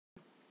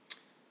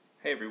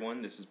Hey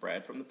everyone, this is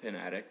Brad from the Pen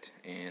Addict,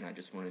 and I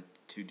just wanted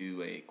to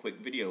do a quick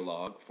video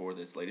log for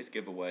this latest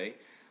giveaway.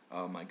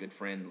 My good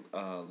friend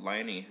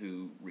Lani,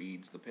 who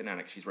reads the Pen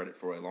Addict, she's read it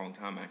for a long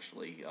time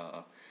actually,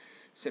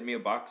 sent me a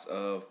box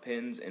of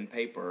pens and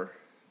paper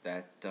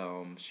that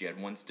she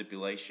had one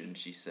stipulation.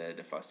 She said,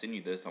 if I send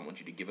you this, I want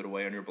you to give it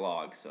away on your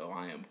blog. So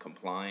I am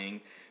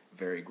complying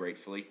very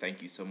gratefully.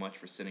 Thank you so much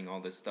for sending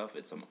all this stuff.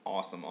 It's some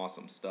awesome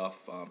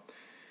stuff.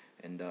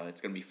 And it's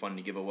going to be fun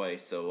to give away.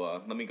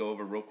 So let me go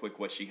over real quick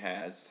what she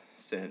has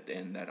sent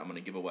and that I'm going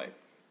to give away.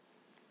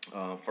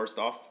 First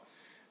off,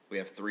 we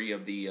have 3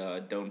 of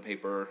the Doan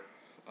Paper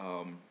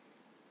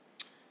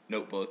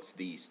notebooks,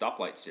 the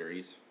Stoplight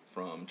series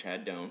from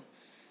Chad Doan.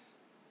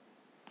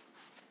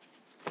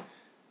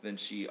 Then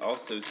she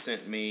also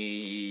sent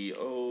me,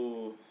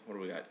 what do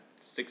we got?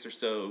 6 or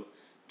so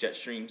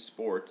Jetstream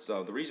Sports.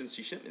 The reason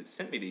she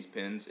sent me these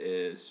pens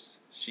is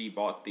she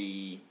bought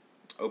the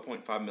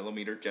 0.5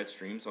 millimeter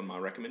Jetstreams on my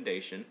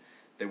recommendation.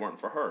 They weren't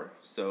for her.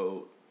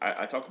 So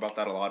I talk about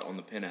that a lot on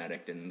the Pen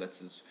Addict, and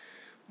that's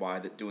why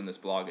doing this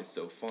blog is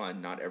so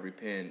fun. Not every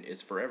pen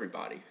is for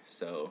everybody.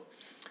 So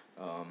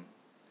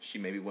she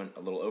maybe went a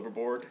little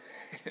overboard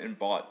and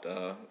bought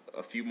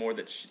a few more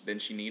than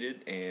she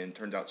needed, and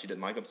turns out she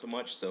didn't like them so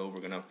much, so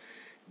we're going to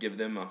give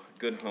them a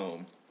good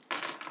home.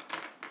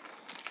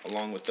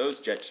 Along with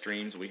those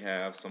Jetstreams, we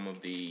have some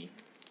of the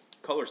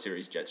Color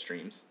Series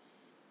Jetstreams,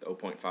 the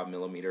 0.5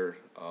 millimeter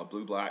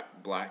blue,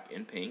 black,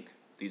 and pink.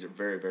 These are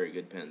very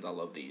good pens. I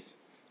love these.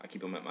 I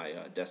keep them at my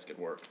desk at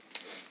work.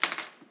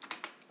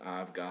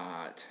 I've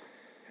got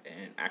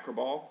an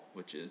Acroball,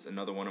 which is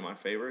another one of my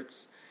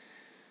favorites.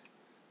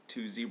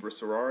 2 Zebra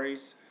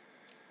Seraris,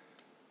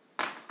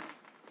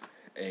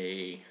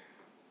 a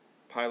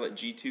Pilot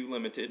G2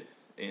 Limited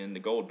in the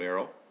gold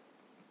barrel.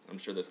 I'm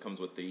sure this comes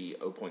with the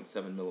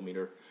 0.7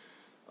 millimeter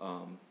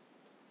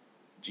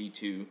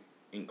G2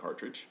 ink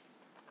cartridge.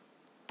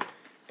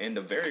 And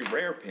a very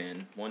rare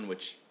pen, one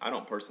which I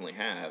don't personally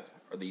have,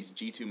 are these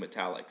G2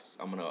 Metallics.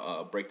 I'm going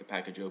to break the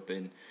package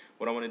open.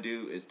 What I want to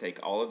do is take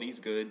all of these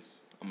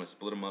goods, I'm going to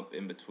split them up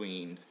in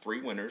between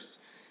 3 winners.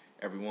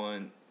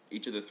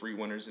 Each of the 3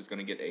 winners is going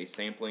to get a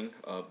sampling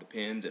of the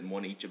pens and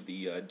one each of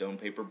the Doan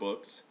Paper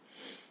books.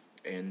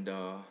 And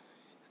I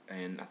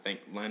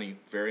thank Lani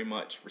very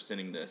much for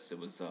sending this. It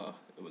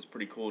was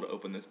pretty cool to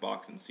open this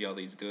box and see all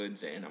these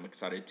goods, and I'm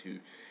excited to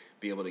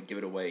be able to give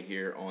it away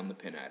here on the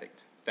Pen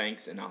Addict.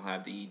 Thanks, and I'll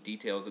have the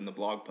details in the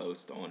blog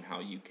post on how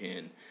you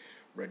can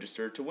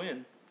register to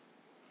win.